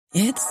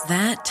It's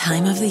that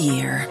time of the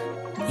year.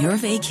 Your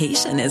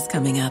vacation is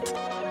coming up.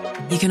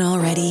 You can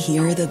already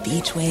hear the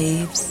beach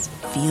waves,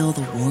 feel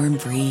the warm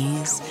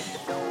breeze,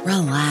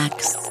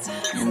 relax,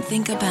 and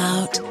think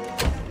about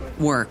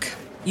work.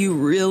 You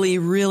really,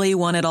 really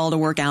want it all to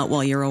work out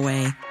while you're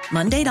away.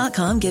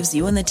 Monday.com gives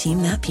you and the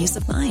team that peace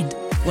of mind.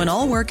 When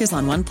all work is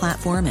on one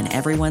platform and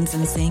everyone's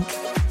in sync,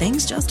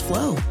 things just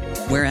flow.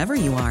 Wherever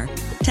you are,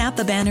 tap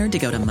the banner to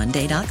go to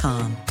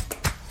Monday.com.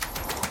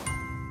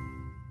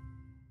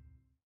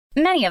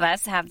 Many of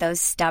us have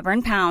those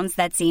stubborn pounds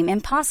that seem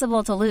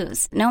impossible to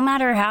lose, no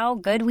matter how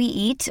good we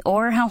eat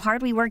or how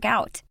hard we work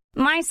out.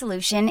 My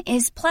solution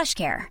is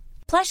PlushCare.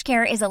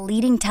 PlushCare is a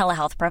leading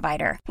telehealth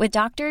provider with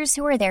doctors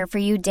who are there for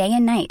you day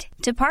and night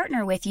to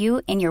partner with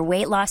you in your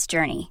weight loss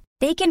journey.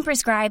 They can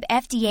prescribe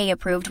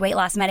FDA-approved weight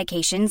loss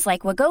medications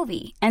like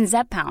Wegovy and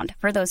Zepbound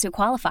for those who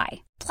qualify.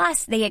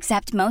 Plus, they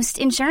accept most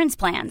insurance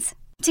plans.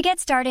 To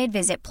get started,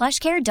 visit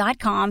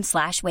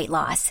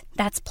plushcare.com/weightloss.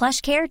 That's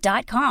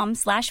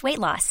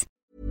plushcare.com/weightloss.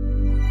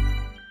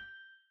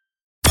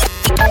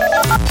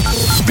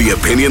 The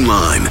Opinion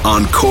Line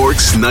on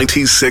Cork's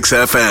 96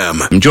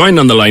 FM. I'm joined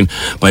on the line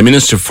by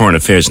Minister for Foreign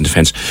Affairs and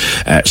Defence,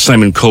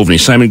 Simon Coveney.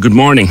 Simon, good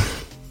morning.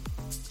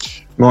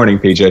 Morning,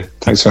 PJ.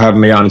 Thanks for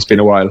having me on. It's been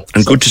a while.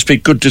 And good to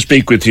speak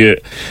with you,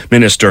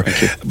 Minister.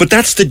 You. But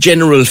that's the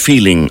general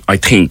feeling, I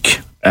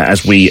think,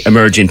 as we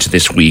emerge into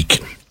this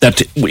week,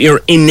 that we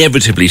are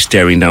inevitably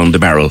staring down the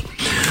barrel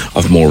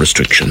of more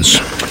restrictions.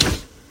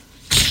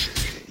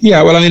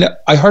 Yeah, well, I mean,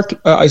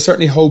 I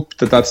certainly hope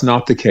that that's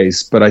not the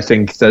case, but I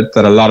think that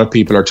a lot of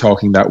people are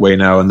talking that way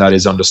now, and that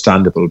is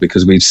understandable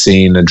because we've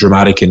seen a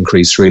dramatic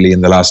increase really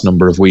in the last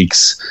number of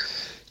weeks,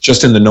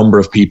 just in the number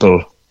of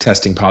people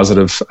testing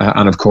positive,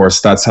 and of course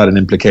that's had an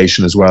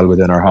implication as well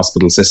within our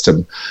hospital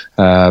system.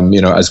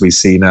 As we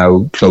see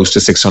now close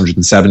to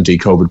 670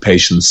 COVID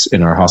patients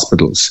in our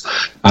hospitals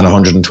and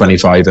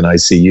 125 in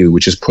ICU,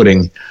 which is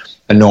putting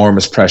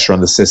enormous pressure on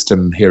the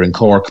system here in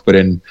Cork, but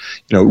in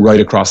right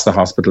across the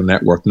hospital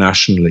network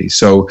nationally.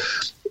 So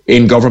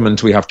in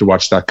government, we have to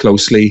watch that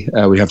closely.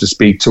 We have to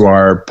speak to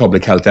our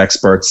public health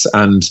experts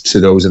and to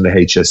those in the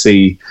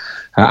HSE.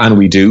 And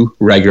we do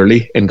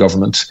regularly in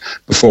government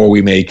before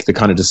we make the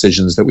kind of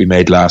decisions that we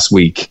made last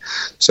week.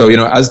 So,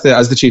 as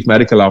the Chief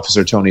Medical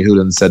Officer, Tony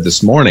Hoolan, said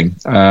this morning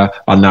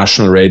on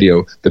national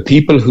radio, the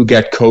people who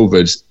get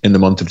COVID in the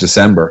month of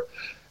December,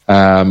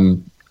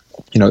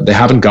 they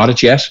haven't got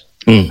it yet.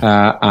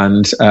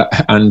 And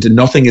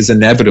nothing is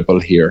inevitable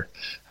here.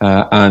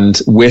 And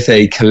with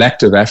a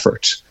collective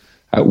effort,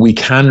 we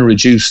can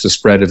reduce the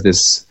spread of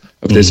this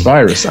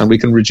virus, and we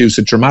can reduce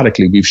it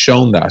dramatically. We've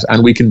shown that,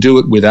 and we can do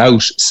it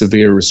without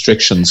severe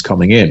restrictions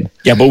coming in.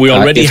 Yeah, but we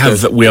already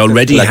have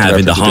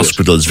in the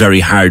hospitals very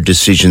hard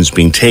decisions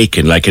being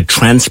taken, like a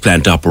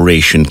transplant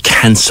operation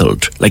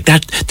cancelled. Like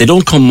that, they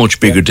don't come much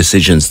bigger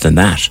decisions than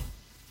that.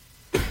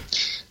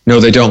 No,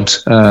 they don't,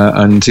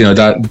 and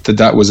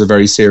that was a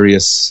very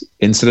serious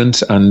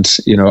incident, and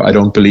I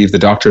don't believe the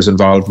doctors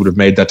involved would have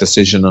made that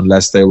decision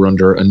unless they were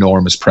under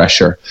enormous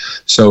pressure.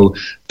 So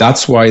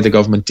that's why the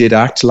government did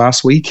act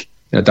last week.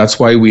 That's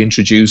why we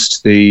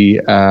introduced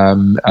the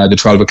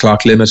 12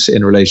 o'clock limit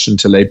in relation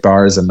to late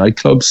bars and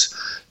nightclubs.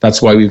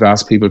 That's why we've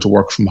asked people to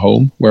work from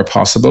home where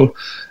possible.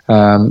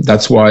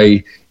 That's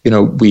why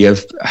we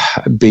have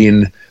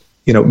been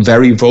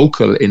very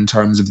vocal in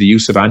terms of the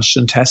use of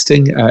antigen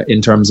testing,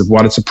 in terms of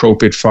what it's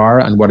appropriate for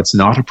and what it's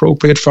not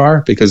appropriate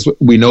for, because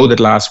we know that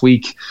last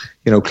week,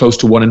 close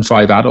to 1 in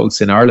 5 adults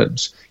in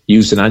Ireland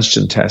used an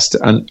antigen test,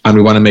 and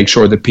we want to make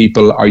sure that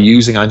people are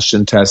using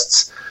antigen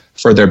tests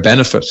for their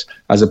benefit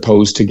as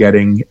opposed to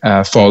getting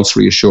false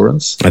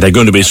reassurance. Are they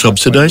going to be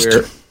subsidised?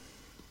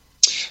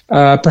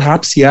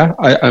 Perhaps, yeah.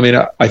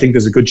 I think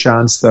there's a good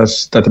chance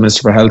that the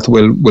Minister for Health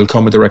will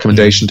come with a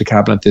recommendation to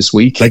Cabinet this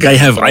week. Like I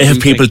have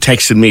people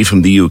texting me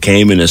from the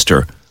UK,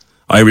 Minister,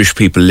 Irish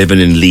people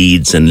living in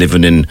Leeds and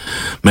living in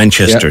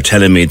Manchester,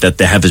 telling me that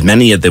they have as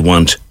many as they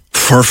want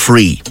for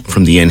free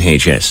from the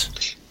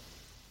NHS.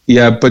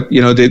 Yeah, but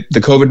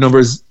the COVID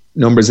numbers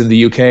in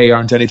the UK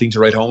aren't anything to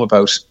write home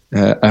about.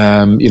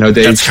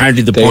 That's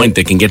hardly the point.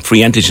 They can get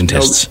free antigen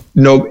tests.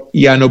 But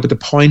the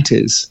point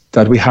is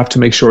that we have to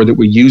make sure that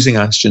we're using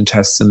antigen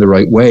tests in the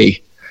right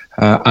way.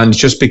 And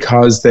just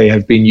because they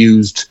have been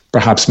used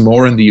perhaps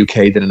more in the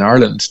UK than in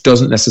Ireland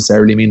doesn't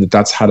necessarily mean that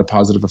that's had a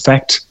positive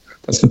effect.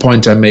 That's the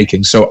point I'm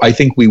making. So I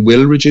think we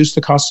will reduce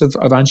the cost of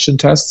antigen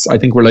tests. I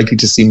think we're likely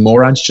to see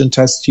more antigen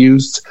tests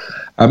used.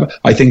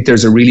 I think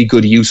there's a really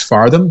good use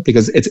for them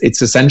because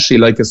it's essentially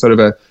like a sort of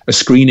a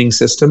screening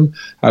system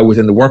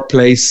within the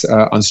workplace,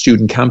 on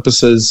student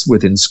campuses,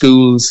 within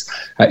schools.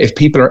 If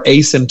people are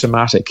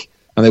asymptomatic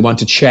and they want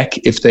to check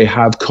if they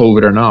have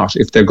COVID or not,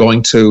 if they're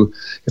going to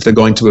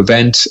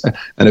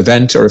an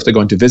event, or if they're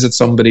going to visit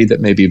somebody that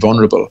may be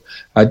vulnerable,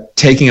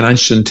 taking an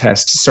antigen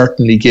test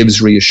certainly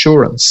gives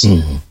reassurance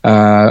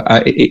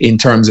in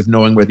terms of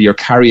knowing whether you're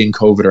carrying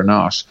COVID or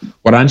not.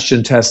 What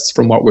antigen tests,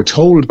 from what we're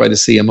told by the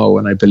CMO,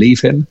 and I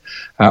believe him,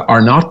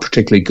 are not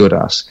particularly good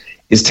at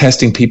is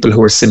testing people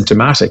who are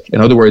symptomatic.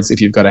 In other words,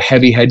 if you've got a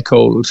heavy head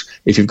cold,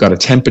 if you've got a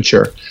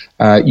temperature,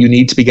 you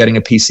need to be getting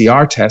a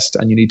PCR test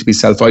and you need to be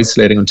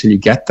self-isolating until you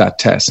get that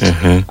test,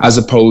 as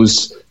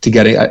opposed to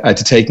getting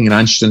to taking an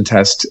antigen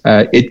test,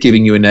 it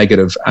giving you a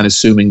negative and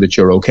assuming that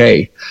you're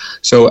okay.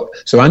 So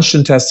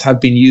antigen tests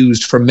have been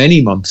used for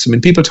many months. I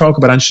mean, people talk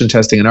about antigen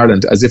testing in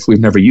Ireland as if we've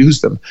never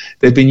used them.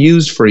 They've been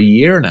used for a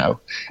year now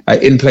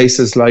in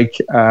places like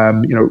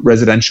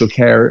residential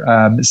care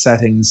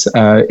settings,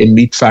 in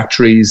meat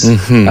factories.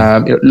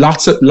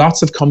 Lots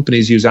of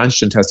companies use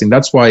antigen testing.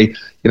 That's why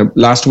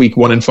last week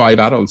 1 in 5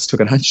 adults took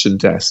an antigen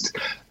test,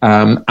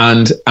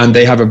 and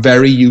they have a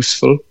very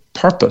useful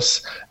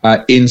purpose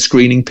in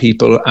screening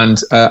people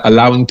and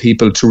allowing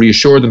people to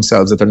reassure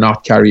themselves that they're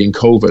not carrying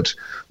COVID.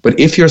 But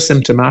if you're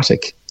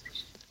symptomatic,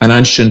 an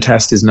antigen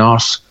test is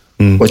not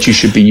what you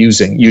should be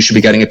using. You should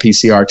be getting a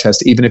PCR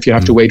test, even if you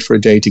have to wait for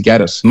a day to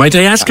get it. Might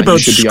I ask about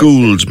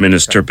schools,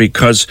 Minister,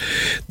 because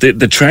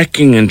the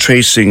tracking and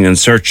tracing and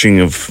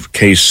searching of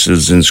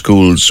cases in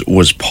schools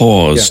was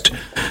paused.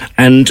 Yeah.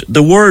 And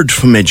the word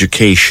from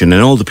education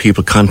and all the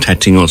people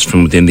contacting us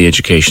from within the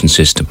education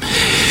system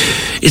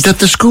is that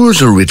the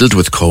schools are riddled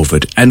with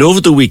COVID. And over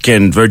the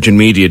weekend, Virgin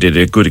Media did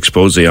a good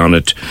expose on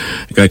it,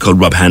 a guy called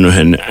Rob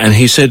Hanrahan, and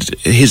he said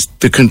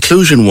the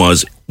conclusion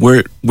was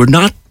we're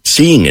not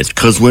seeing it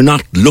because we're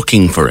not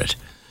looking for it.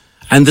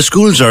 And the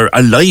schools are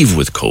alive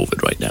with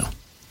COVID right now.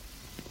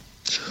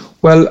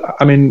 Well,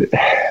 I mean,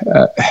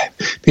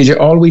 PJ,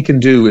 all we can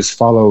do is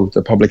follow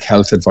the public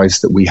health advice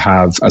that we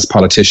have as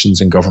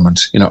politicians in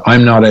government.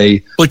 I'm not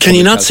a... Well, can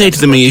you not say to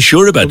them, are you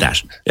sure about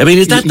that? I mean,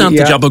 is that not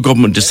the job of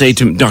government to say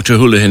to Dr.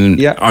 Houlihan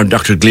or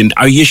Dr. Glynn,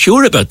 are you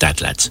sure about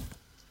that, lads?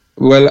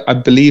 Well,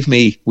 believe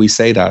me, we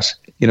say that.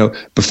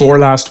 Before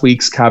last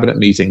week's cabinet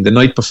meeting, the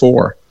night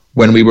before,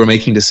 when we were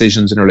making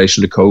decisions in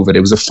relation to COVID,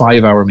 it was a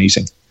 5-hour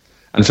meeting.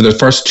 And for the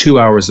first 2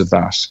 hours of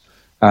that,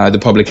 the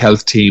public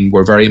health team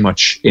were very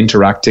much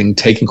interacting,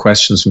 taking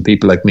questions from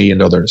people like me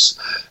and others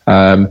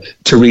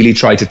to really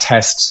try to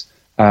test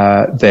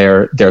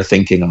their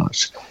thinking on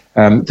it.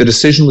 The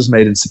decision was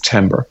made in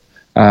September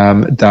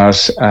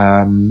that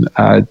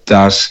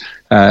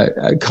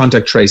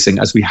contact tracing,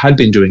 as we had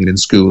been doing it in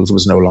schools,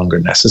 was no longer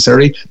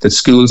necessary, that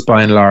schools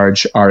by and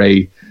large are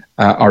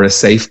a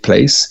safe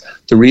place.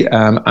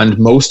 And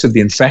most of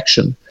the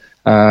infection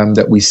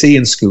that we see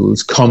in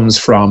schools comes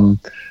from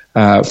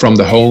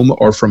the home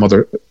or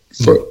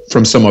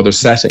from some other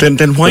setting.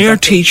 Then why are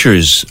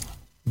teachers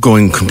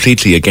going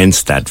completely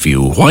against that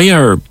view? Why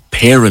are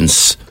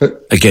parents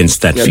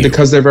against that view?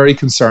 Because they're very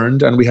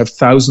concerned, and we have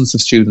thousands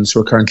of students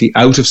who are currently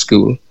out of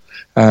school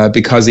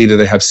because either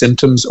they have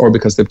symptoms or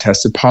because they've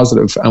tested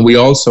positive. And we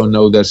also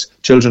know that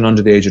children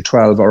under the age of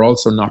 12 are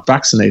also not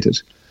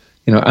vaccinated,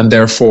 and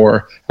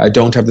therefore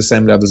don't have the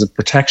same levels of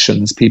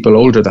protection as people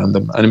older than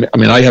them. And I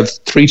mean, I have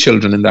 3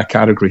 children in that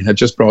category and I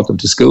just brought them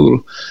to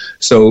school.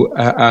 So,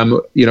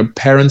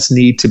 parents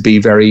need to be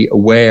very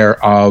aware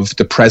of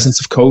the presence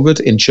of COVID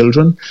in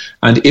children.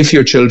 And if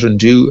your children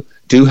do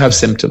have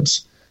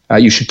symptoms,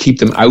 you should keep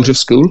them out of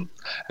school.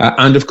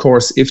 And of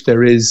course, if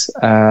there is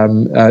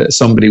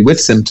somebody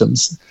with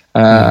symptoms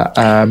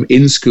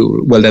in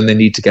school, well, then they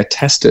need to get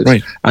tested.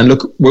 Right. And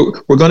look,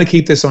 we're going to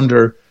keep this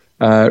under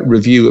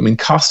review. I mean,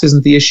 cost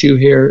isn't the issue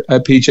here,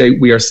 PJ.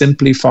 We are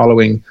simply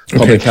following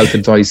public health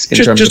advice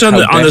in terms of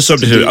on the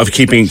subject of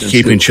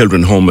keeping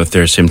children home if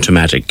they're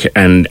symptomatic,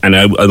 and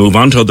I'll move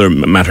on to other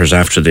matters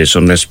after this,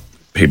 unless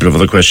people have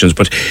other questions.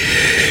 But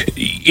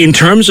in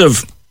terms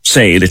of,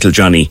 say, little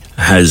Johnny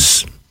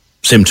has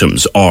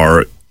symptoms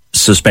or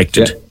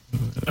suspected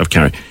of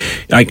carrying,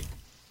 like,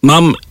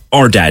 mum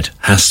or dad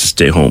has to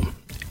stay home.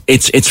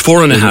 It's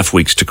 4.5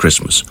 weeks to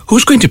Christmas.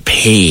 Who's going to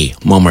pay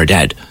mum or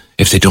dad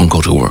if they don't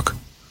go to work?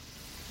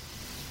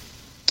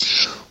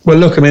 Well,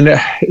 look, I mean,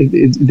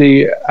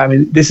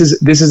 this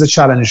is a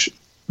challenge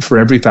for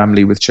every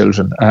family with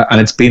children, and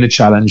it's been a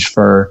challenge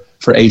for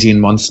 18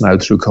 months now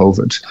through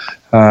COVID.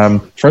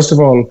 First of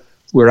all,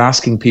 we're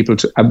asking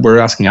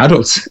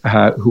adults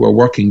who are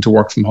working to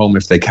work from home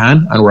if they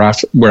can, and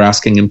we're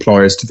asking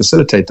employers to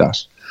facilitate that.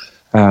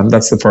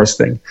 That's the first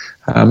thing.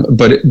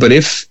 But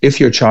if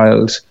your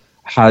child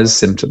has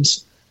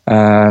symptoms,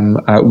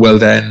 well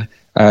then,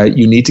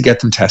 you need to get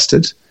them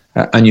tested,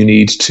 and you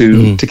need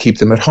to keep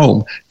them at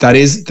home. That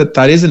is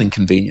an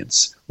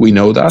inconvenience. We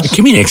know that. It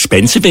can be an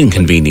expensive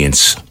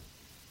inconvenience.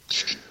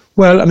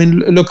 Well, I mean,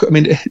 look, I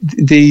mean,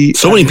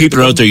 so many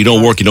people out there, you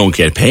don't work, you don't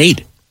get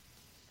paid.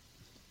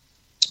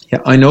 Yeah,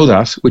 I know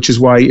that, which is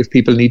why if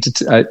people need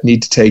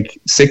to take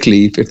sick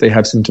leave if they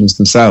have symptoms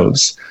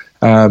themselves,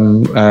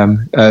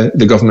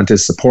 the government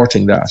is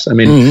supporting that. I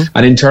mean,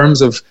 and in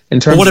terms of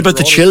what about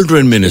the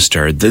children,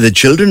 Minister? The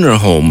children are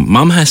home.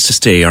 Mum has to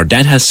stay, or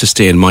dad has to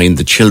stay and mind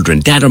the children.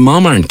 Dad or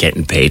mum aren't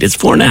getting paid. It's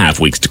 4.5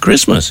 weeks to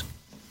Christmas.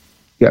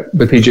 Yeah,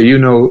 but PJ, you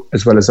know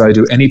as well as I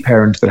do, any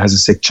parent that has a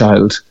sick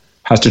child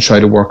has to try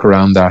to work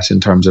around that in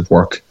terms of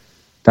work.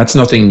 That's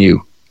nothing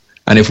new.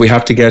 And if we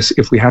have to get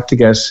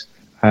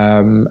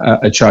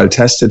a child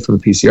tested from a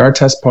PCR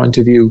test point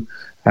of view,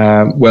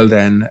 well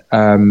then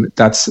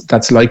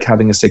that's like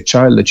having a sick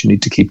child that you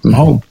need to keep them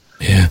home.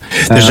 Yeah,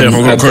 there's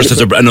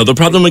another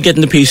problem with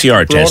getting the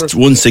PCR test.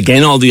 Once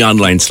again, all the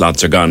online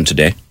slots are gone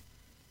today.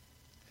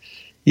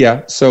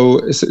 Yeah,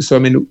 so I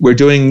mean, we're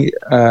doing,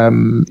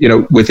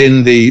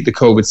 within the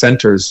COVID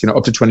centres,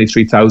 up to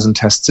 23,000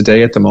 tests a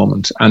day at the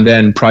moment, and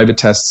then private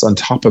tests on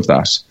top of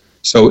that.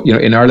 So,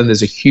 in Ireland,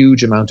 there's a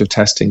huge amount of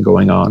testing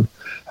going on.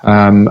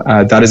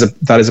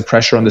 That is a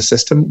pressure on the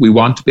system. We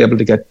want to be able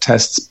to get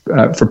tests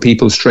for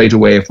people straight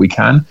away if we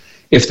can.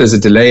 If there's a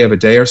delay of a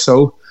day or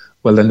so,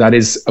 well, then that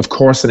is, of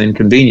course, an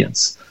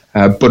inconvenience.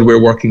 But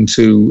we're working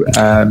to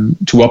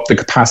up the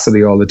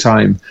capacity all the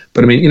time.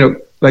 But I mean,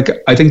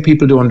 I think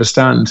people do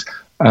understand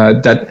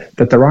that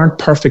there aren't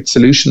perfect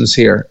solutions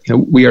here.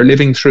 We are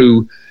living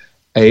through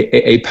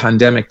a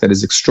pandemic that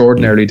is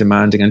extraordinarily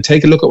demanding, and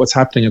take a look at what's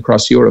happening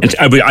across Europe.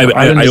 I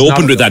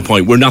opened with that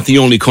point. We're not the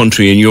only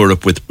country in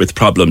Europe with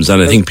problems,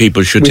 and I think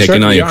people should take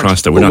an eye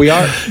across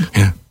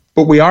that.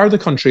 But we are the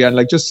country, and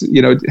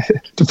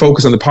to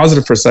focus on the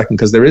positive for a second,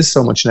 because there is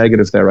so much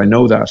negative there. I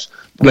know that,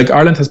 but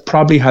Ireland has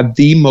probably had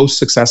the most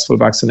successful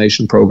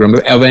vaccination program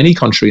of any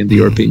country in the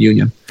European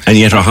Union, and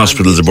yet our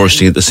hospitals are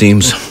bursting at the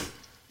seams.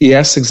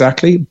 Yes,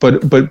 exactly.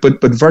 But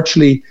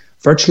virtually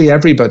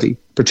everybody,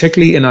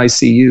 particularly in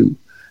ICU,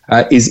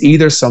 is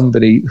either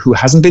somebody who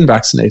hasn't been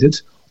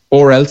vaccinated,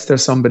 or else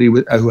there's somebody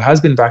who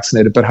has been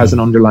vaccinated but has an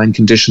underlying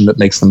condition that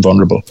makes them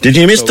vulnerable. Did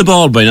you miss the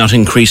ball by not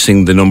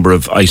increasing the number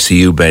of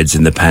ICU beds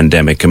in the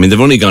pandemic? I mean, they've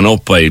only gone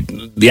up by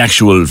the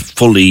actual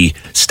fully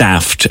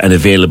staffed and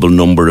available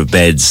number of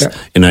beds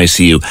in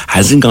ICU.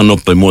 Hasn't gone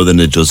up by more than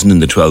a dozen in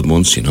the 12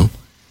 months,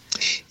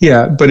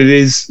 Yeah, but it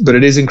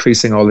is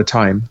increasing all the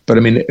time. But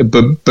I mean,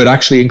 but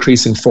actually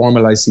increasing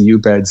formal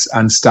ICU beds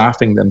and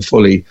staffing them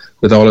fully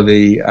with all of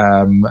the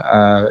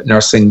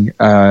nursing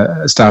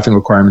staffing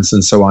requirements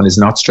and so on is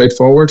not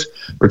straightforward,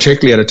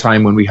 particularly at a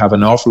time when we have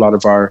an awful lot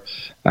of our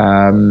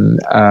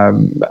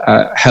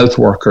health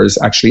workers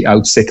actually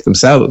out sick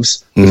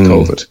themselves with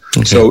COVID.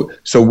 Okay.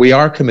 So we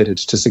are committed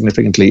to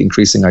significantly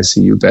increasing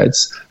ICU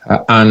beds,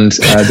 and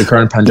the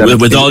current pandemic.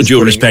 With all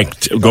due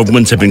respect,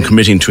 governments have been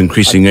committing to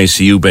increasing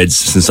ICU beds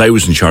since I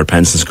was in short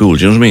pants in school.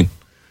 Do you know what I mean?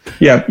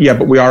 Yeah,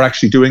 but we are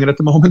actually doing it at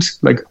the moment.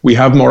 We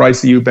have more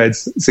ICU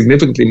beds,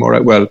 significantly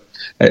more. Well,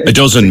 a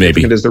dozen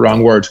maybe is the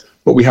wrong word,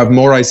 but we have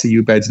more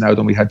ICU beds now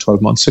than we had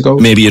 12 months ago.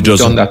 Maybe a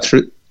dozen. We've done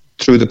that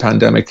through the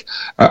pandemic.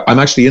 I'm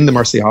actually in the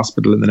Mercy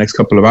Hospital in the next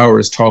couple of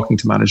hours talking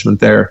to management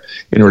there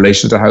in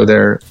relation to how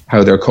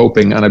they're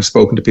coping, and I've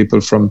spoken to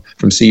people from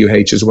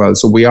CUH as well.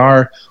 So we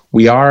are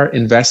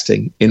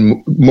investing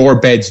in more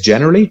beds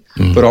generally,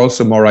 but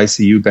also more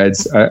ICU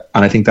beds, and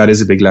I think that is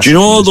a big lesson. Do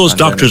you know all those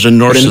doctors and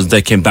nurses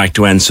that came back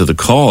to answer the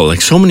call?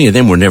 So many of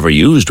them were never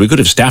used. We could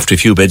have staffed a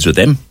few beds with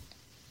them.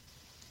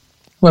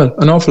 Well,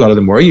 an awful lot of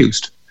them were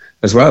used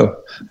as well.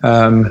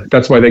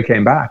 That's why they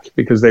came back,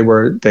 because they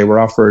were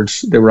offered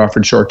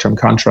short-term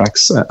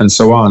contracts and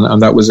so on,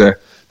 and that was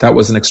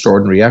an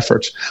extraordinary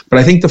effort. But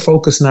I think the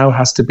focus now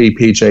has to be,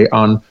 PJ,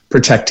 on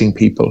protecting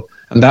people,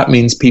 and that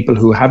means people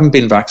who haven't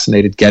been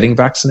vaccinated getting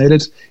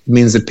vaccinated. It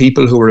means that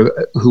people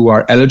who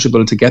are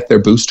eligible to get their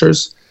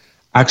boosters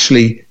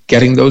actually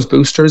getting those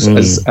boosters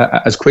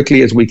as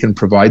quickly as we can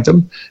provide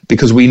them,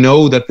 because we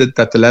know that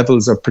the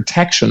levels of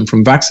protection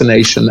from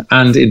vaccination,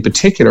 and in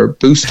particular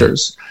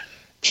boosters,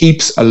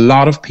 keeps a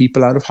lot of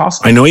people out of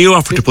hospital. I know you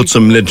offered to put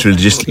some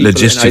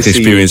logistic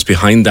experience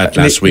behind that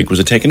last week. Was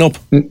it taken up?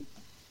 Neil,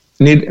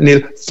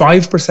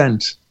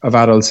 5% of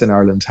adults in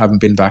Ireland haven't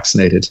been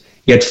vaccinated,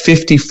 yet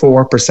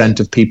 54%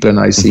 of people in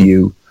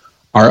ICU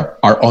are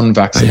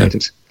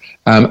unvaccinated.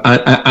 And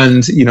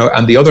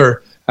the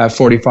other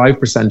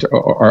 45%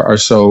 or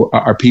so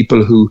are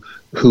people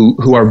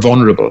who are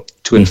vulnerable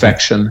to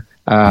infection.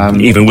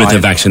 Even with the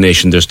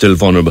vaccination, they're still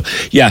vulnerable.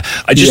 Yeah,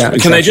 exactly.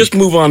 Can I just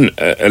move on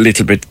a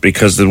little bit,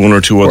 because there's one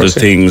or two other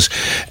things.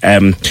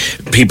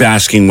 People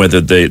asking whether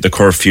the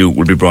curfew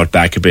will be brought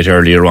back a bit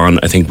earlier on.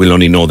 I think we'll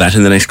only know that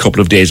in the next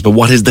couple of days. But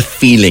what is the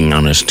feeling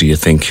on it, do you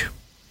think?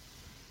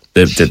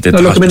 The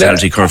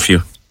hospitality curfew?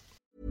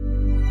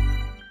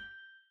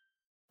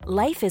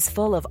 Life is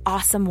full of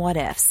awesome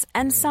what-ifs,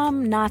 and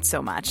some not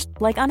so much,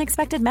 like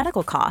unexpected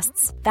medical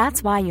costs.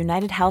 That's why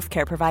United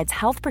Healthcare provides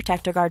Health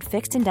Protector Guard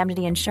fixed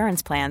indemnity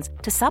insurance plans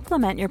to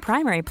supplement your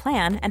primary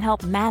plan and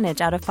help manage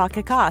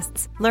out-of-pocket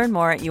costs. Learn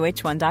more at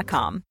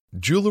uh1.com.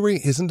 Jewelry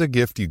isn't a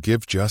gift you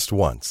give just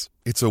once.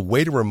 It's a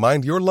way to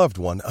remind your loved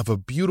one of a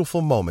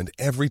beautiful moment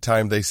every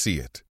time they see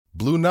it.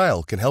 Blue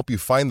Nile can help you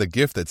find the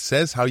gift that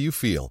says how you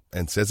feel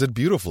and says it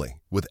beautifully,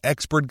 with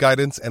expert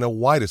guidance and a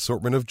wide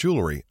assortment of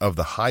jewelry of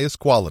the highest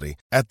quality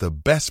at the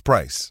best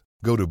price.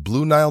 Go to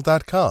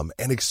BlueNile.com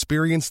and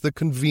experience the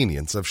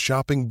convenience of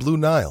shopping Blue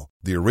Nile,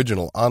 the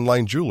original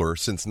online jeweler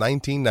since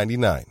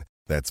 1999.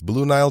 That's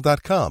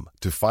BlueNile.com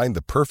to find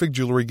the perfect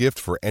jewelry gift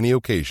for any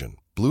occasion.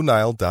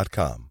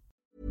 BlueNile.com.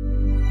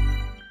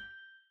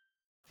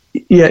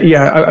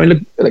 Yeah. I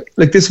mean,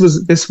 look, this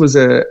was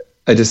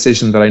a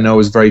decision that I know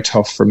is very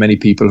tough for many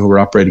people who are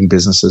operating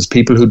businesses,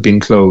 people who'd been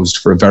closed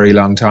for a very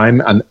long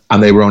time,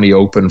 and they were only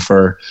open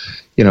for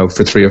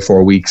 3 or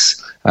 4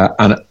 weeks,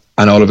 and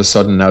all of a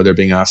sudden now they're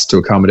being asked to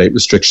accommodate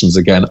restrictions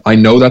again. I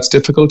know that's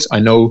difficult. I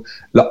know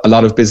a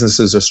lot of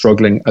businesses are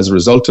struggling as a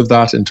result of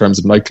that in terms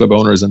of nightclub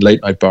owners and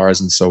late night bars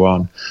and so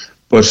on.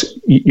 But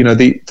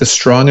the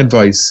strong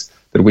advice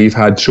that we've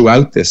had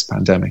throughout this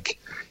pandemic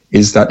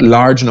is that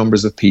large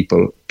numbers of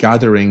people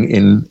gathering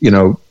in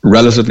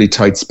relatively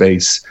tight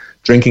space,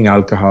 drinking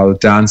alcohol,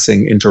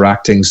 dancing,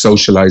 interacting,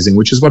 socializing,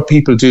 which is what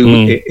people do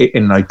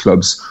in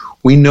nightclubs.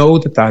 We know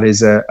that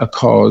is a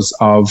cause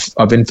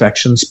of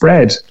infection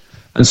spread.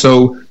 And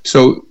so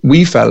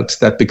we felt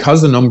that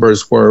because the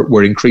numbers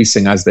were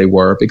increasing as they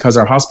were, because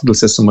our hospital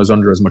system was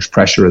under as much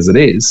pressure as it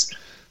is,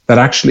 that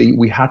actually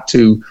we had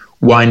to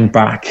wind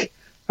back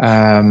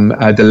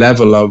the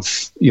level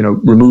of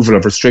removal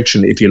of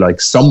restriction, if you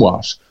like,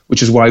 somewhat,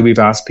 which is why we've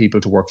asked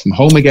people to work from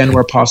home again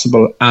where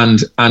possible.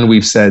 And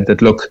we've said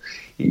that, look,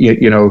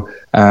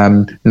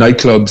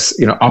 nightclubs,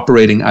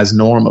 operating as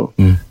normal,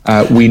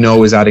 we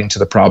know is adding to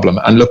the problem.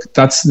 And look,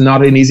 that's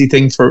not an easy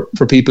thing for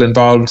people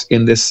involved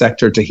in this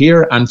sector to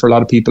hear, and for a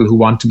lot of people who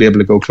want to be able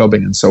to go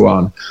clubbing and so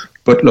on.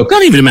 But look,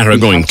 not even a matter of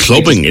going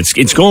clubbing.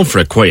 It's going for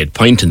a quiet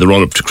pint in the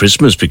run up to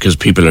Christmas, because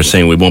people are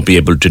saying we won't be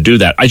able to do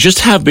that. I just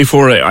have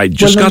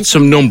got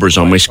some numbers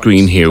on my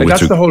screen here.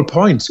 That's the whole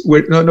point.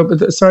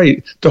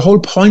 The whole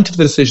point of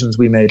the decisions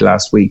we made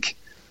last week,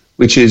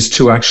 which is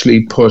to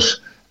actually put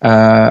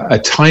a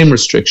time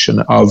restriction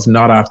of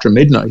not after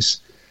midnight,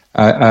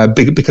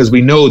 because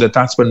we know that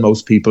that's when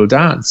most people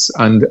dance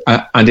and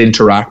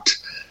interact.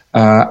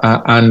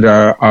 And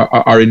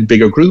are in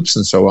bigger groups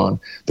and so on.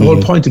 The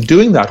whole point of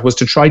doing that was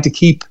to try to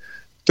keep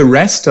the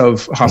rest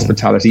of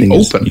hospitality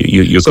open.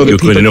 You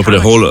could end up with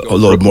a whole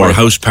lot more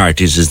house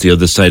parties is the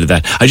other side of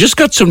that. I just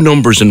got some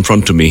numbers in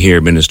front of me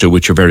here, Minister,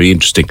 which are very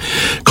interesting.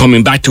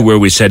 Coming back to where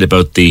we said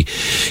about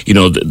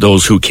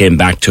those who came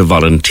back to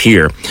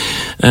volunteer.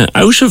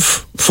 Out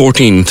of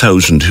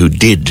 14,000 who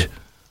did,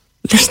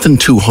 less than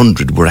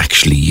 200 were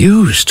actually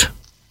used.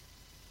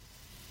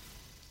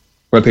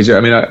 Well, PJ, I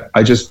mean,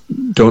 I just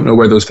don't know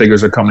where those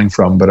figures are coming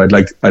from, but I'd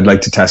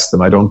like to test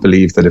them. I don't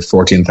believe that if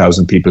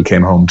 14,000 people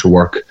came home to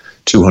work,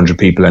 200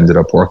 people ended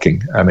up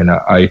working. I mean,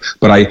 I'll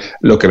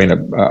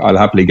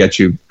happily get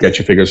you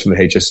figures from the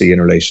HSE in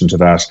relation to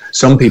that.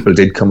 Some people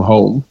did come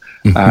home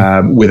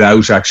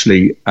without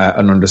actually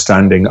an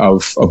understanding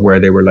of where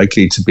they were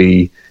likely to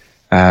be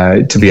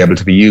able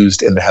to be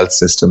used in the health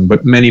system.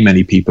 But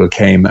many people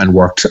came and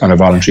worked on a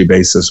voluntary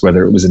basis,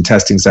 whether it was in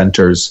testing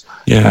centres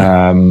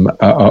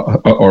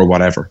or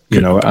whatever,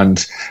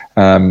 and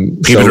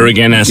people are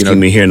again asking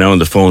me here now on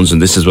the phones,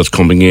 and this is what's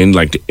coming in,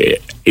 like,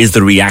 is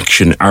the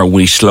reaction, are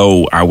we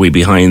slow? Are we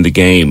behind the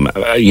game?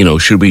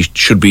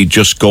 Should we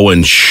just go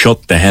and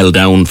shut the hell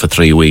down for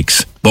 3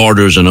 weeks,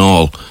 borders and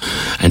all,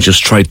 and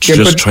just try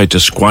to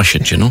squash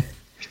it,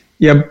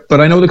 Yeah, but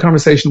I know the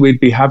conversation we'd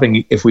be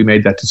having if we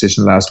made that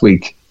decision last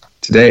week.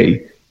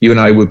 Today, you and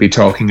I would be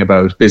talking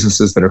about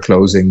businesses that are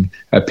closing,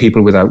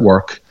 people without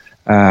work,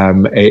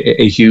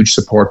 a huge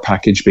support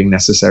package being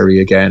necessary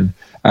again.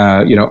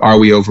 Are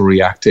we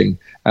overreacting?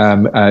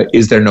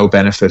 Is there no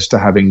benefit to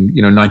having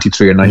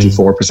 93 or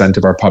 94%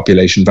 of our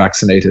population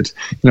vaccinated?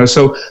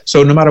 So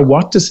no matter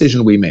what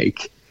decision we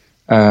make,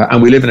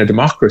 and we live in a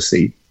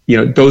democracy,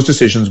 those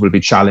decisions will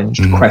be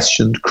challenged,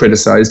 questioned,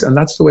 criticised, and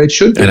that's the way it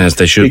should be. And as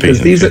they should be.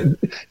 Because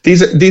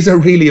these are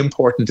really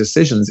important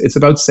decisions. It's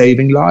about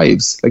saving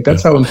lives. Like,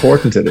 that's how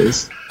important it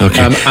is.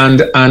 Okay.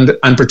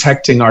 And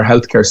protecting our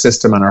healthcare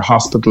system and our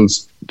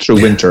hospitals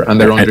through winter,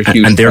 and they're under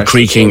huge and they're pressure.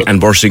 creaking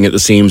and bursting at the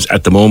seams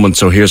at the moment.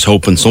 So here's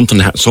hoping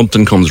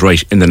something comes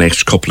right in the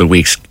next couple of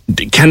weeks.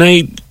 Can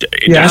I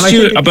ask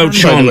you about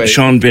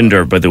Sean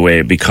Binder, by the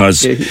way,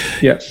 because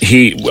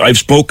I've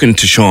spoken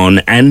to Sean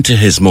and to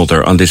his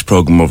mother on this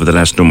programme over the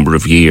last number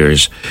of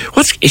years.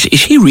 Is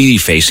he really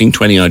facing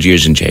 20 odd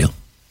years in jail?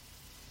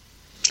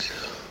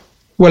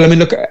 Well, I mean,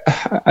 look,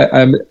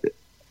 I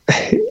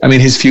mean,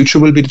 his future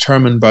will be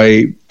determined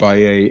by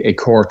a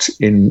court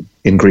in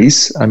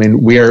Greece. I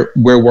mean, we're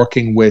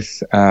working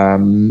with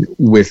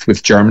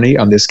Germany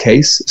on this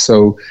case.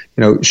 So,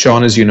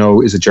 Sean, as you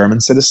know, is a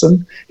German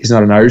citizen. He's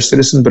not an Irish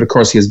citizen, but of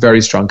course he has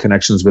very strong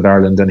connections with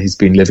Ireland, and he's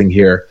been living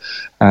here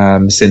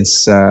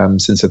since I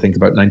think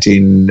about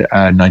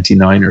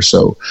 1999 or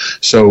so.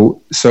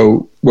 So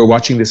we're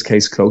watching this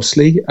case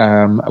closely.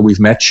 We've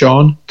met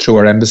Sean through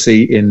our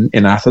embassy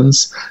in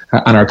Athens,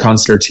 and our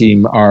consular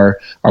team are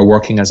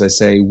working, as I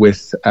say,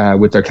 with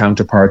their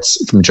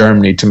counterparts from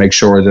Germany to make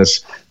sure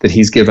that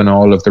he's given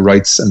all of the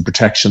rights and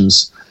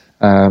protections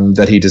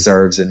that he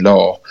deserves in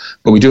law.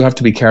 But we do have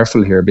to be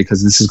careful here,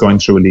 because this is going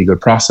through a legal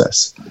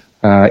process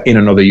in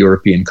another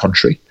European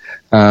country,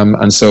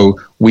 and so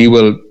we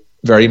will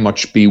very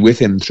much be with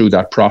him through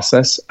that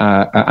process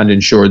and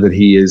ensure that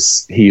he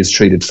is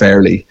treated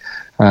fairly.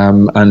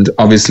 And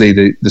obviously,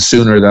 the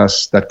sooner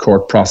that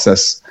court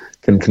process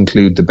can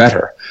conclude, the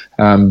better,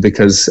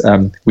 because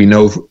we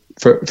know,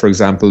 for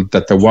example,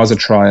 that there was a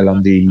trial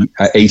on the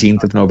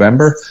 18th of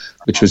November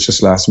which was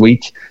just last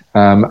week.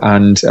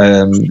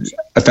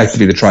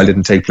 Effectively, the trial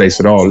didn't take place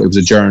at all. It was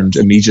adjourned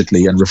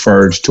immediately and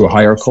referred to a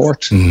higher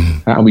court.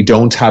 And we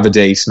don't have a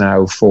date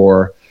now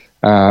for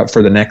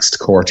the next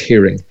court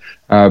hearing.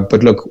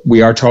 But look,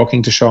 we are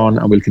talking to Sean,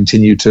 and we'll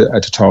continue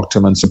to talk to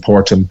him and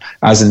support him,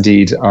 as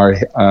indeed are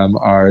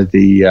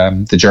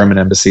the German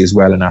embassy as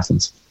well in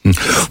Athens.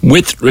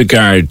 With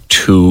regard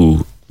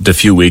to the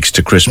few weeks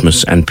to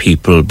Christmas and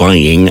people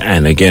buying,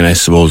 and again, I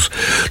suppose,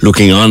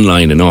 looking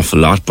online an awful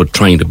lot, but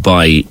trying to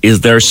buy,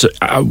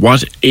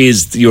 what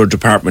is your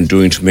department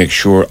doing to make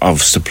sure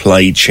of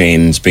supply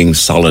chains being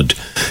solid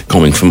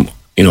coming from,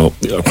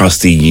 across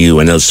the EU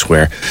and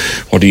elsewhere?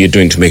 What are you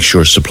doing to make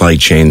sure supply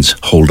chains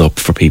hold up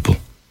for people?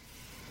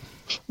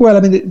 Well,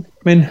 I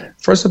mean,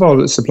 first of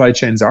all, supply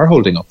chains are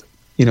holding up.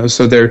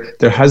 So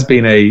there has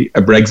been a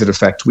Brexit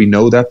effect. We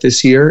know that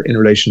this year in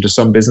relation to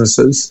some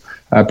businesses,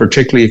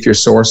 particularly if you're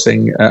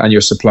sourcing and your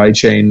supply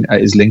chain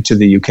is linked to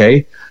the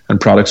UK and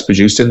products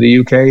produced in the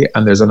UK,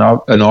 and there's an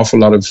awful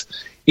lot of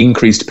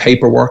increased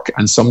paperwork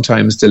and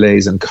sometimes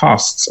delays and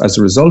costs as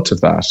a result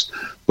of that.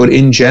 But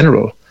in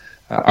general,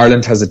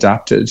 Ireland has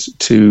adapted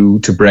to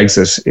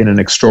Brexit in an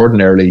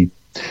extraordinarily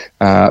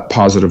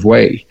positive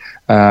way.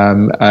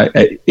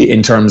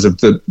 In terms of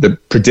the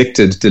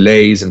predicted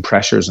delays and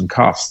pressures and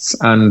costs.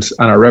 And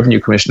our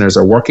revenue commissioners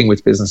are working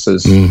with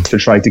businesses to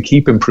try to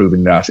keep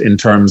improving that in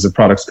terms of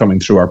products coming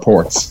through our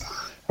ports.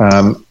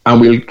 And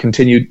we'll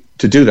continue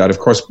to do that. Of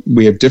course,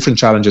 we have different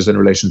challenges in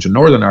relation to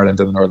Northern Ireland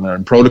and the Northern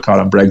Ireland Protocol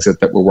on Brexit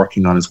that we're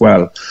working on as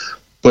well.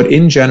 But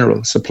in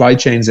general, supply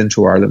chains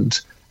into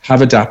Ireland have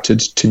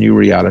adapted to new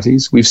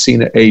realities. We've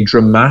seen a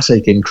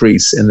dramatic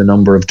increase in the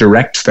number of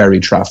direct ferry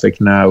traffic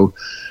now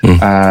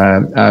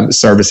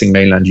servicing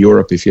mainland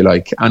Europe, if you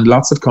like. And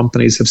lots of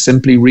companies have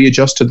simply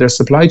readjusted their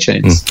supply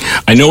chains.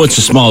 I know it's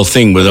a small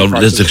thing, but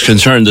there's a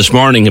concern this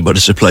morning about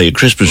a supply of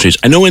Christmas trees.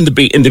 I know in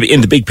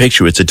the big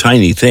picture it's a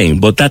tiny thing,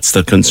 but that's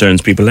the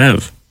concerns people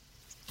have.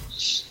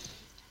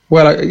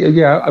 Well,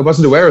 I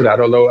wasn't aware of that,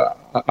 although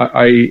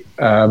I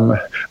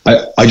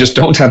just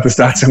don't have the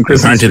stats on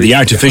Christmas trees. The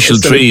artificial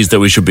trees that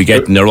we should be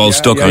getting, they're all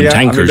stuck on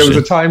tankers. There was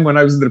a time when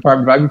I was in the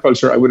Department of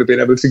Agriculture, I would have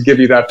been able to give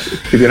you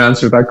an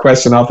answer to that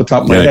question off the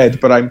top of my head.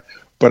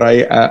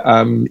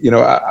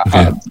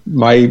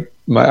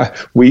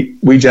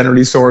 We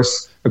generally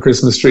source a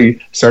Christmas tree,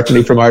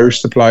 certainly from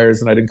Irish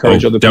suppliers, and I'd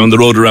encourage other people. Down the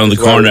road around the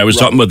corner. I was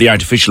talking about the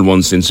artificial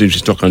ones, since they're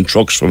stuck on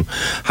trucks from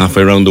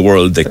halfway around the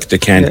world. They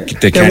can't.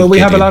 Well, we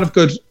have a lot of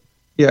good.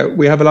 Yeah,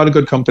 we have a lot of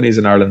good companies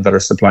in Ireland that are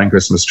supplying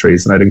Christmas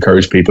trees, and I'd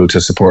encourage people to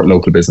support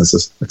local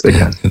businesses if they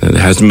can. There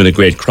hasn't been a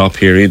great crop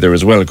here either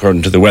as well,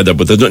 according to the weather,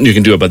 but there's nothing you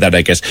can do about that,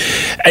 I guess.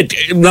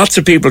 Lots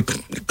of people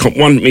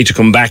want me to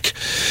come back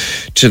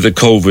to the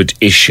COVID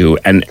issue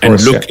and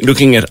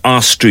looking at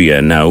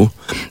Austria now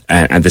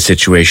and the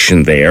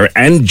situation there,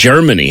 and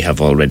Germany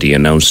have already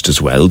announced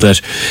as well that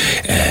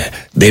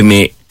they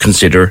may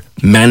consider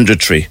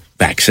mandatory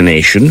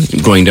vaccination,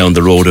 going down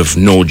the road of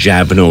no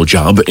jab, no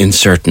job in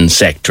certain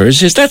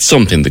sectors. Is that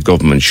something the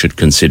government should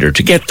consider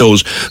to get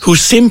those who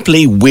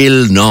simply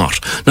will not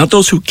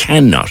those who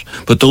cannot,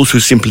 but those who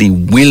simply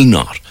will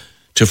not,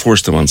 to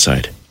force them on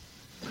side?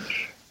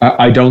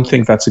 I don't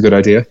think that's a good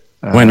idea.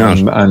 Why not?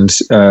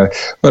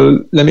 Well,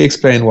 let me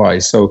explain why.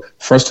 So,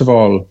 first of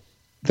all,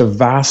 the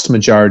vast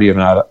majority of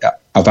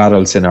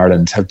adults in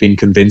Ireland have been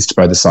convinced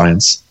by the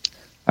science,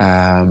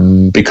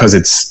 because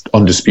it's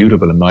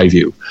undisputable in my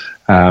view,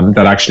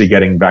 that actually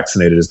getting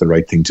vaccinated is the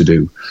right thing to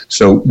do.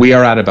 So we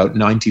are at about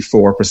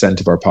 94%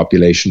 of our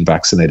population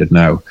vaccinated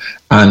now,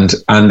 and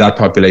that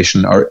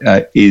population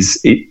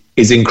is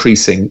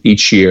increasing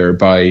each year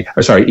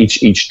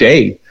each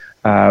day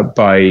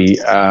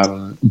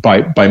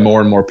by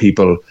more and more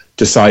people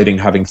deciding,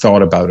 having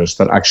thought about it,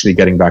 that actually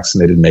getting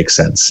vaccinated makes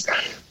sense.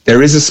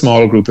 There is a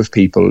small group of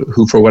people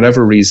who, for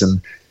whatever reason,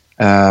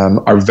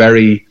 are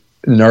very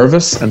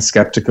nervous and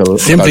skeptical.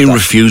 Simply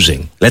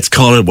refusing. Let's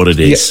call it what it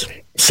is. Yeah.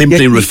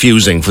 Simply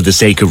refusing for the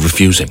sake of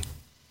refusing.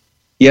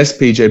 Yes,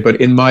 PJ,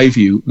 but in my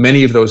view,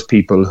 many of those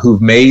people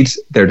who've made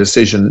their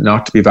decision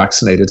not to be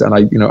vaccinated, and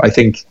I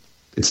think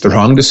it's the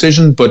wrong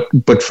decision, but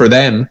for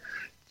them,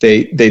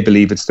 they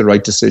believe it's the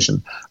right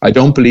decision. I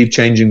don't believe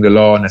changing the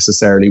law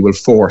necessarily will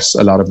force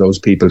a lot of those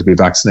people to be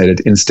vaccinated.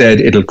 Instead,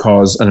 it'll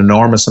cause an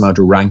enormous amount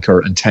of rancor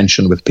and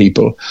tension with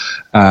people.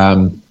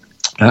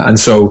 And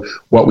so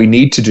what we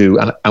need to do,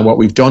 and what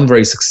we've done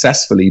very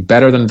successfully,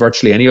 better than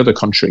virtually any other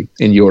country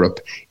in Europe,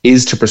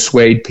 is to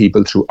persuade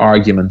people through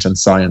argument and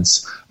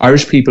science.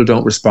 Irish people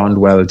don't respond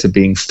well to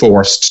being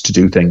forced to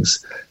do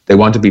things. They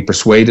want to be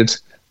persuaded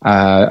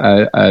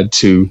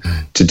to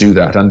do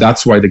that. And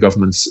that's why the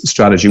government's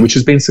strategy, which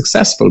has been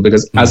successful,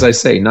 because as I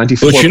say,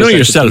 94%. But you know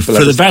yourself,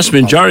 for the vast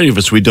majority of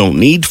us, we don't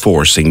need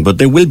forcing, but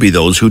there will be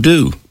those who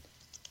do.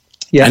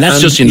 Yeah, and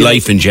that's just in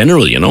life in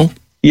general, you know?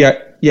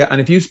 Yeah,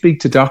 and if you speak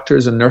to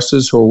doctors and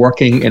nurses who are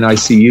working in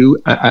ICU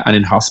and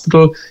in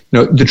hospital,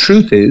 the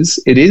truth is,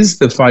 it is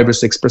the 5 or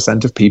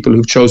 6% of people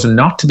who've chosen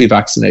not to be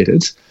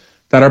vaccinated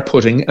that are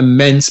putting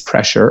immense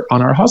pressure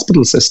on our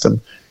hospital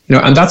system.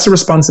 And that's a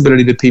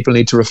responsibility that people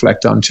need to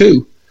reflect on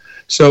too.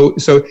 So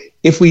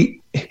if we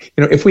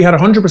had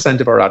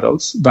 100% of our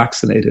adults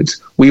vaccinated,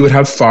 we would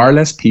have far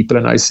less people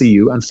in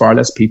ICU and far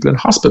less people in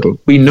hospital.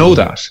 We know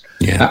that.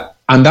 Yeah.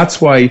 And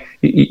that's why,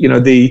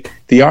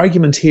 the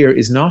argument here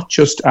is not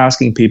just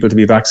asking people to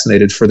be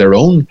vaccinated for their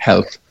own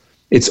health.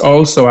 It's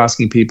also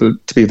asking people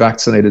to be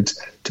vaccinated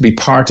to be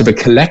part of a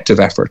collective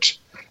effort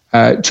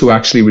to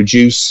actually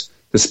reduce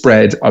the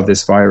spread of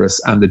this virus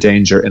and the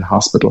danger in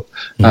hospital.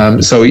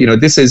 So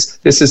this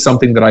is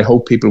something that I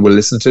hope people will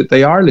listen to.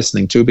 They are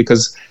listening to,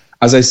 because,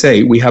 as I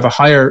say, we have a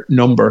higher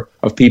number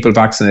of people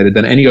vaccinated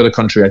than any other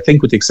country, I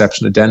think, with the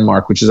exception of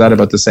Denmark, which is at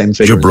about the same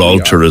figure.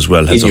 Gibraltar as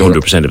well has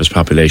 100% of its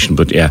population,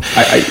 but yeah.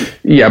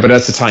 But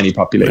that's a tiny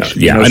population.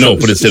 Yeah, I know,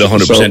 but it's still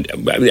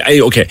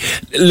 100%. Okay,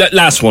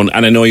 last one,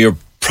 and I know you're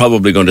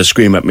probably going to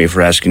scream at me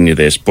for asking you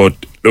this, but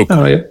look,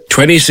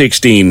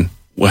 2016...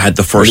 we had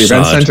the first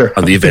sod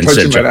on the event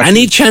centre.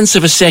 Any chance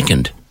of a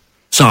second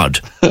sod,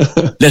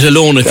 let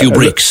alone a few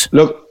bricks?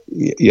 Look,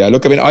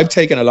 I mean, I've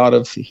taken a lot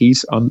of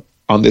heat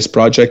on this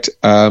project.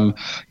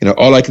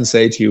 All I can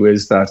say to you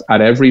is that at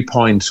every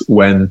point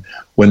when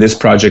this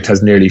project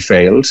has nearly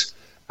failed,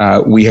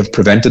 we have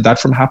prevented that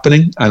from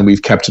happening, and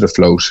we've kept it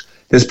afloat.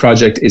 This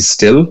project is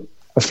still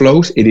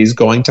afloat. It is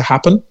going to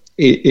happen.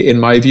 In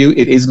my view,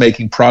 it is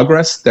making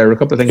progress. There are a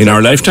couple of things in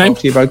our lifetime.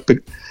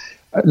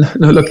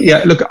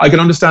 Look, I can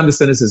understand the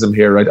cynicism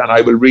here, right? And I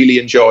will really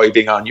enjoy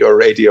being on your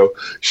radio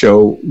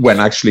show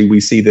when actually we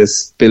see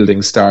this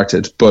building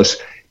started. But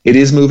it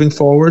is moving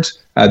forward.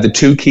 The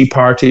two key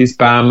parties,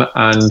 BAM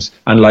and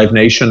Live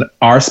Nation,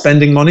 are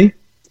spending money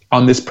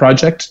on this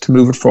project to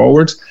move it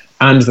forward.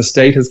 And the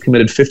state has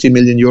committed 50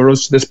 million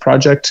euros to this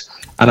project.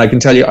 And I can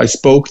tell you, I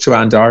spoke to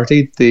Anne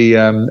Doherty,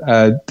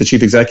 the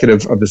chief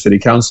executive of the City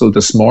Council,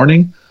 this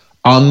morning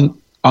on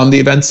the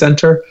event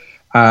centre.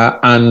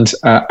 And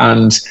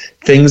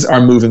things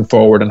are moving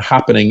forward and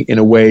happening in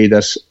a way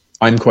that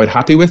I'm quite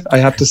happy with, I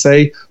have to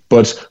say,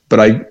 but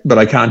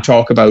I can't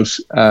talk about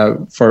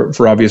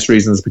for obvious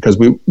reasons, because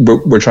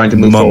we're trying to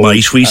move forward.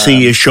 Might we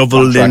see a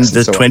shovel in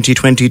the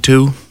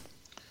 2022?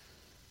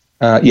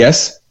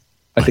 Yes,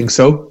 I think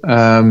so.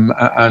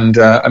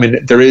 I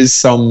mean, there is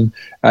some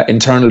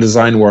internal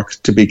design work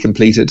to be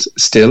completed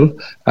still,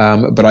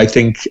 but I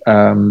think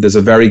there's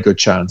a very good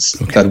chance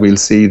that we'll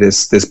see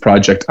this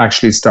project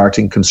actually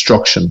starting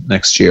construction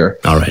next year.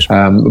 All right.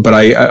 But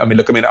I mean,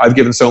 I've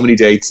given so many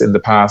dates in the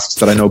past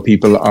that I know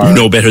people are...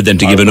 No better than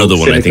to give another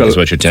one, I think is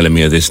what you're telling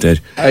me at this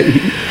stage.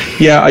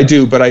 Yeah, I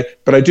do. But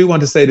I do want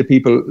to say to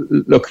people,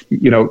 look,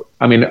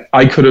 I mean,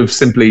 I could have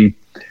simply...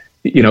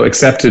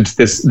 accepted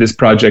this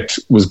project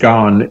was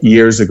gone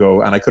years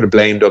ago, and I could have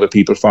blamed other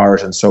people for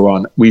it and so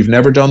on. We've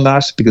never done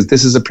that, because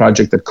this is a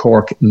project that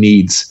Cork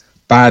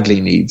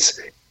badly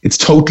needs. It's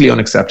totally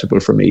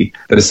unacceptable for me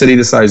that a city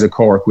the size of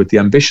Cork, with the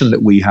ambition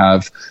that we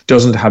have,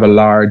 doesn't have a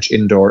large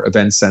indoor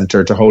event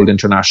centre to hold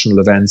international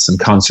events and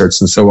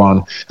concerts and so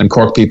on, and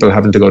Cork people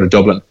having to go to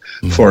Dublin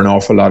for an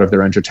awful lot of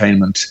their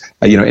entertainment,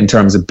 in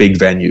terms of big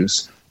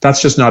venues.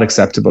 That's just not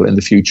acceptable in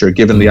the future,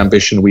 given the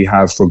ambition we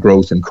have for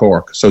growth in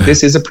Cork. So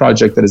this is a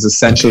project that is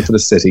essential for the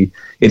city.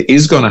 It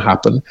is going to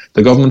happen.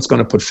 The government's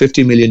going to put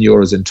 50 million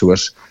euros into it,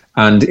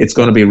 and it's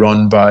going to be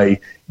run by,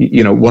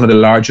 one of the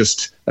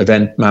largest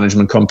event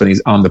management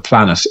companies on the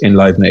planet in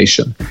Live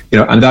Nation.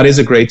 And that is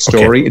a great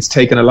story. Okay. It's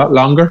taken a lot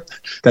longer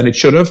than it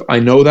should have. I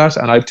know that,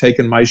 and I've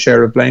taken my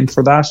share of blame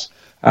for that.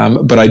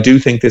 But I do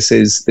think this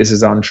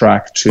is on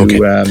track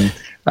to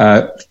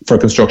for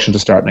construction to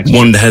start next year.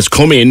 One that has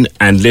come in,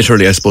 and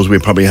literally, I suppose we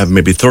probably have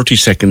maybe 30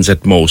 seconds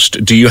at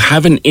most. Do you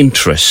have an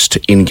interest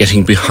in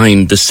getting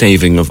behind the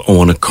saving of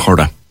Owen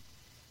Curra,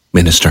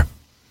 Minister?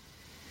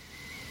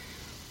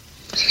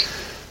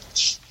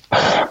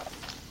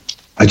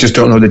 I just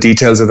don't know the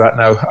details of that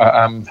now.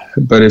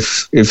 But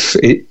if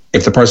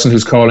the person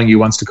who's calling you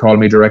wants to call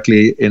me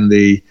directly in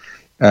the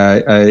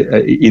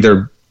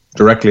either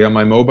directly on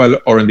my mobile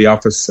or in the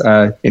office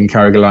in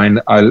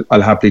Carrigaline,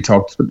 I'll happily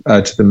talk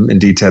to them in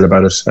detail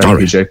about it,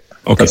 PJ.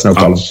 Okay. That's no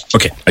problem.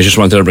 Okay, I just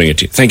wanted to bring it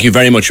to you. Thank you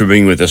very much for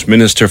being with us,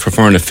 Minister for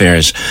Foreign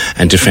Affairs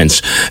and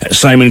Defence,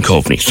 Simon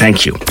Coveney.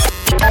 Thank you.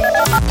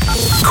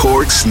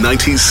 Cork's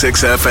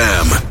 96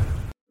 FM.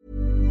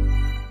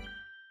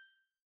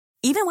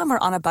 Even when we're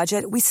on a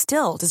budget, we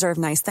still deserve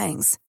nice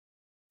things.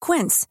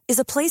 Quince is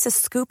a place to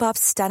scoop up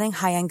stunning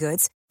high-end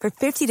goods for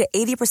 50 to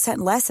 80%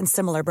 less than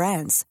similar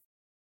brands.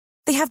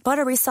 They have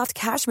buttery soft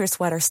cashmere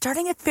sweaters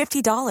starting at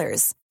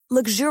 $50,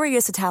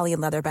 luxurious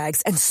Italian leather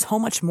bags, and so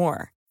much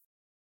more.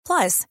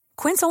 Plus,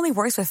 Quince only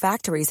works with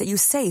factories that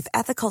use safe,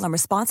 ethical, and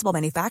responsible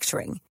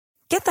manufacturing.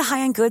 Get the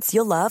high-end goods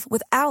you'll love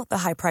without the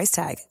high price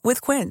tag with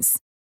Quince.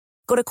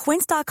 Go to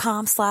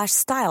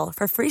quince.com/style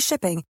for free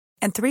shipping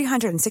and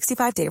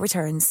 365-day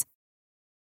returns.